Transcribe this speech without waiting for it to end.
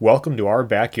Welcome to our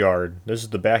backyard. This is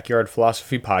the Backyard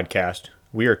Philosophy Podcast.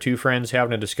 We are two friends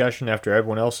having a discussion after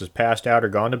everyone else has passed out or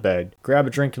gone to bed. Grab a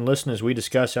drink and listen as we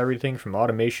discuss everything from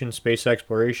automation, space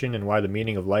exploration, and why the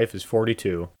meaning of life is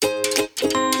 42.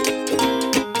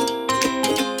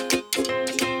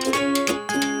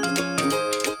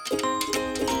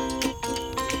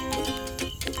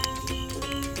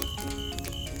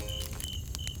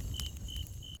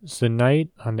 It's the night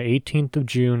on the 18th of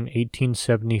June,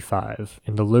 1875,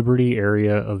 in the Liberty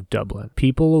area of Dublin.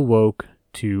 People awoke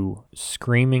to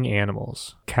screaming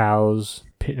animals, cows,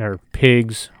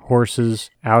 pigs, horses,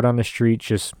 out on the street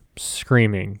just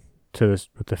screaming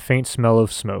with the faint smell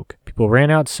of smoke. People ran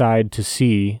outside to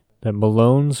see that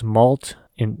Malone's malt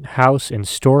house and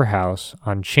storehouse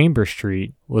on Chamber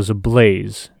Street was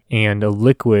ablaze and a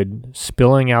liquid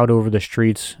spilling out over the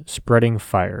streets, spreading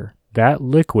fire. That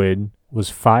liquid was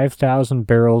 5,000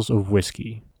 barrels of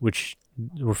whiskey, which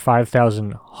were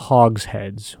 5,000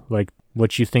 hogsheads, like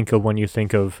what you think of when you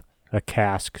think of a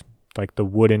cask, like the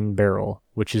wooden barrel,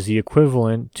 which is the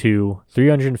equivalent to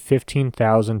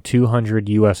 315,200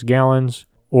 U.S. gallons,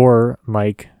 or,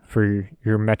 Mike, for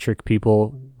your metric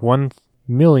people,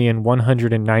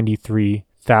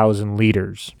 1,193,000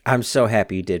 liters. I'm so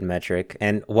happy you did metric.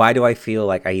 And why do I feel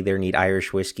like I either need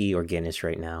Irish whiskey or Guinness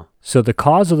right now? So the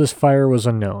cause of this fire was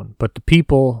unknown, but the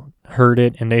people heard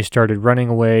it and they started running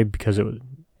away because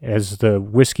as the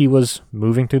whiskey was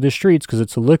moving through the streets, because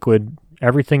it's a liquid,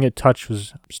 everything it touched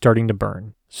was starting to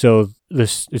burn. So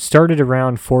it started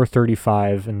around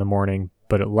 4:35 in the morning,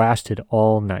 but it lasted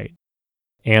all night.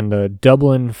 And the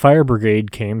Dublin Fire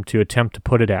Brigade came to attempt to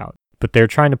put it out. But they're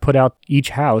trying to put out each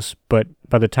house, but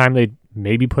by the time they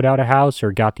maybe put out a house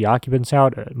or got the occupants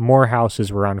out, more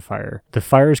houses were on fire. The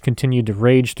fires continued to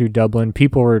rage through Dublin.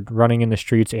 People were running in the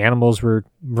streets. Animals were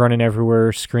running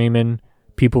everywhere, screaming.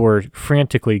 People were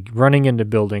frantically running into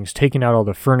buildings, taking out all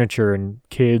the furniture and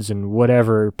kids and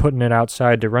whatever, putting it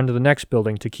outside to run to the next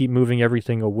building to keep moving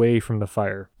everything away from the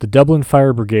fire. The Dublin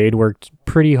Fire Brigade worked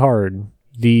pretty hard.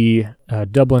 The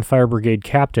Dublin Fire Brigade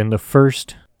captain, the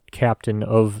first captain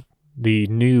of the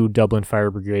new Dublin Fire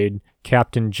Brigade,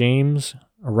 Captain James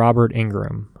Robert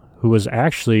Ingram, who was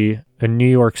actually a New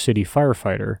York City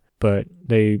firefighter, but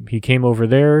he came over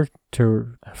there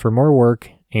for more work,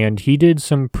 and he did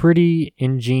some pretty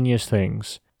ingenious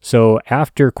things. So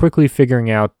after quickly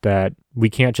figuring out that we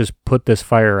can't just put this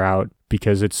fire out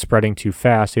because it's spreading too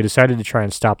fast, they decided to try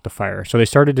and stop the fire. So they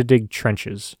started to dig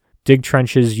trenches.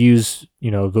 Use,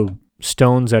 the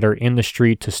stones that are in the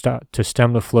street to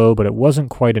stem the flow, but it wasn't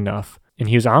quite enough. And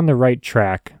he was on the right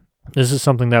track. This is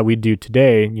something that we do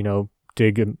today,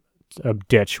 dig a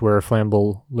ditch where a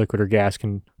flammable liquid or gas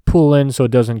can pull in so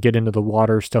it doesn't get into the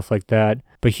water, stuff like that.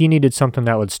 But he needed something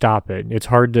that would stop it. It's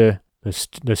hard the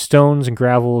stones and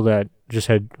gravel that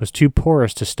was too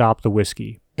porous to stop the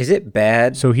whiskey. Is it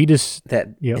bad? So he just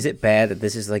Is it bad that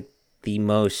this is like the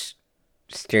most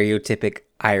stereotypic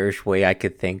Irish way I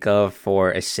could think of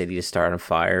for a city to start on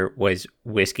fire was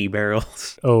whiskey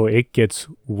barrels? Oh, it gets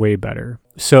way better.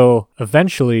 So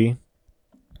eventually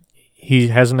he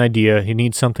has an idea. He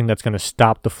needs something that's going to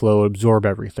stop the flow, absorb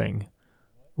everything.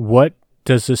 What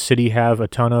does the city have a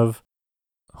ton of?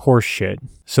 Horse shit.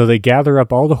 So they gather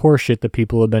up all the horse shit that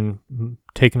people have been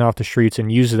taking off the streets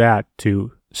and use that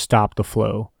to stop the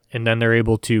flow. And then they're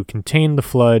able to contain the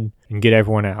flood and get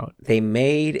everyone out. They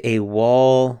made a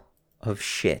wall of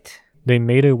shit. You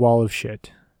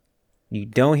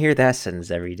don't hear that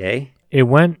sentence every day. It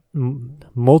went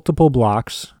multiple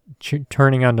blocks,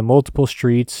 turning onto multiple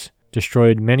streets,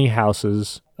 destroyed many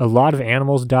houses. A lot of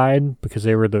animals died because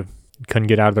they couldn't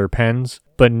get out of their pens,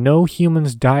 but no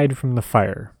humans died from the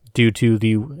fire due to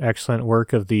the excellent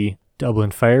work of the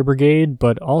Dublin Fire Brigade,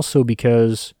 but also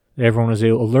because everyone was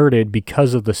alerted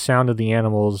because of the sound of the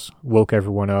animals woke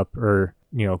everyone up or,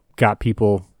 got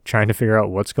people trying to figure out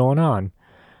what's going on.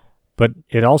 But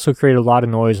it also created a lot of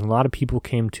noise and a lot of people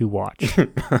came to watch.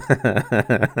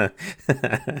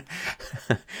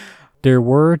 There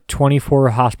were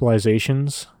 24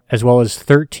 hospitalizations as well as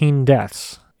 13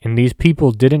 deaths. And these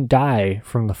people didn't die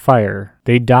from the fire.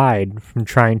 They died from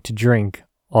trying to drink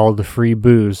all the free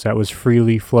booze that was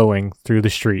freely flowing through the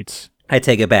streets. I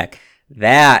take it back.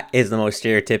 That is the most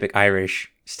stereotypic Irish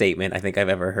statement I think I've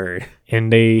ever heard.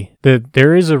 And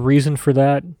there is a reason for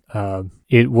that.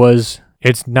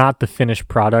 It's not the finished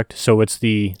product, so it's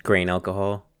the grain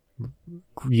alcohol.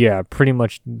 Yeah, pretty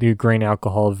much the grain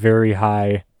alcohol, very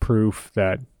high proof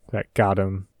that got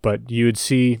them. But you would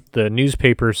see the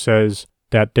newspaper says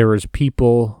that there was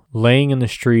people laying in the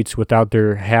streets without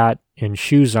their hat and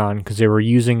shoes on because they were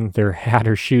using their hat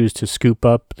or shoes to scoop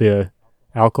up the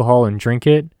alcohol and drink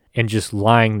it. and just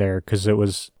lying there because it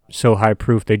was so high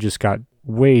proof. They just got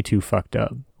way too fucked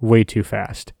up, way too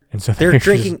fast. And so they're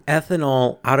drinking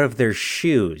ethanol out of their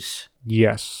shoes.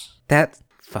 Yes. That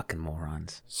fucking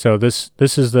morons. So this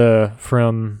is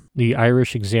from the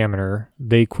Irish Examiner.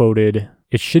 They quoted,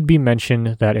 "It should be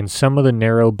mentioned that in some of the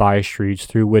narrow by-streets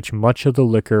through which much of the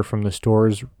liquor from the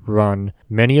stores run,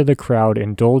 many of the crowd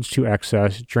indulged to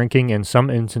excess, drinking in some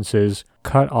instances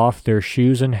cut off their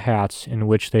shoes and hats in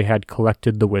which they had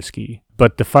collected the whiskey.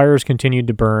 But the fires continued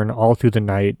to burn all through the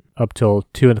night up till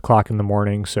 2 o'clock in the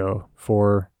morning, so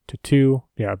 4 to 2,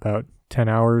 about 10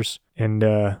 hours. And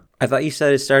I thought you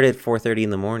said it started at 4:30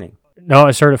 in the morning. No,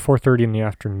 it started at 4:30 in the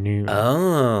afternoon.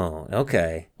 Oh,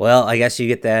 okay. Well, I guess you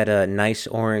get that nice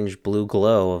orange-blue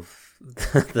glow of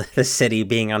the city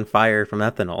being on fire from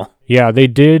ethanol. Yeah, they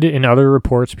did. In other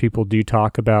reports, people do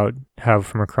talk about how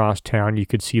from across town you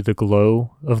could see the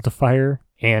glow of the fire.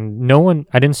 And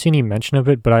I didn't see any mention of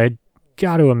it, but I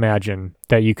got to imagine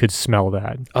that you could smell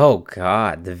that. Oh,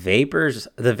 God. The vapors,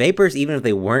 even if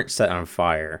they weren't set on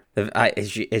fire,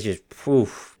 it's just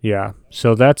poof. Yeah,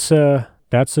 so that's the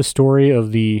story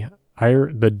of the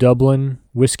Dublin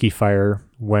whiskey fire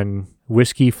when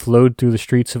whiskey flowed through the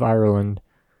streets of Ireland,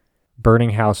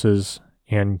 burning houses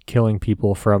and killing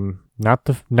people from not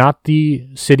the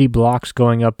city blocks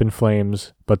going up in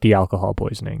flames, but the alcohol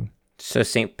poisoning. So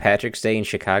St. Patrick's Day in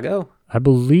Chicago? I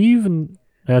believe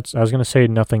I was going to say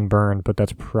nothing burned, but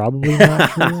that's probably not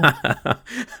true.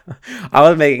 I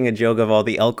was making a joke of all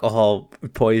the alcohol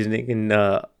poisoning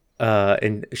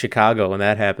in Chicago when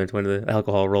that happens, when the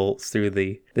alcohol rolls through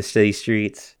the city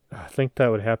streets. I think that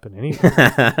would happen anyway.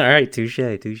 All right, touche.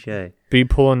 Be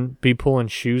pulling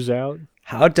shoes out.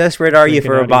 How desperate are you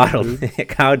for a bottle,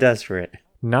 Nick? How desperate?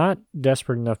 Not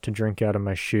desperate enough to drink out of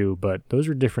my shoe, but those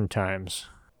were different times.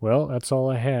 Well, that's all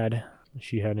I had.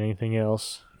 She had anything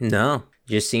else? No.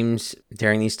 Just seems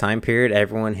during these time period,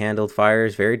 everyone handled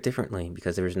fires very differently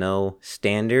because there was no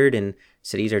standard and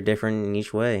cities are different in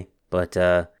each way. But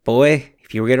boy,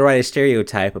 if you were gonna write a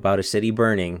stereotype about a city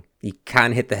burning, you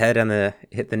kind of hit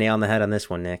the nail on the head on this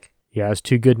one, Nick. Yeah, it's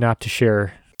too good not to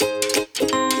share.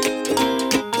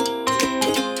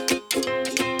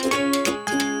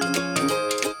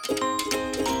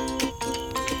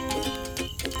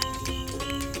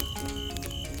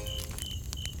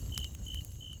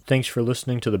 Thanks for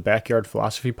listening to the Backyard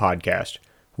Philosophy Podcast.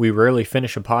 We rarely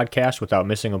finish a podcast without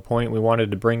missing a point we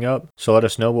wanted to bring up, so let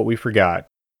us know what we forgot.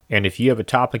 And if you have a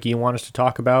topic you want us to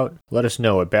talk about, let us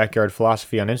know at Backyard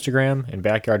Philosophy on Instagram and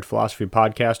Backyard Philosophy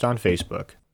Podcast on Facebook.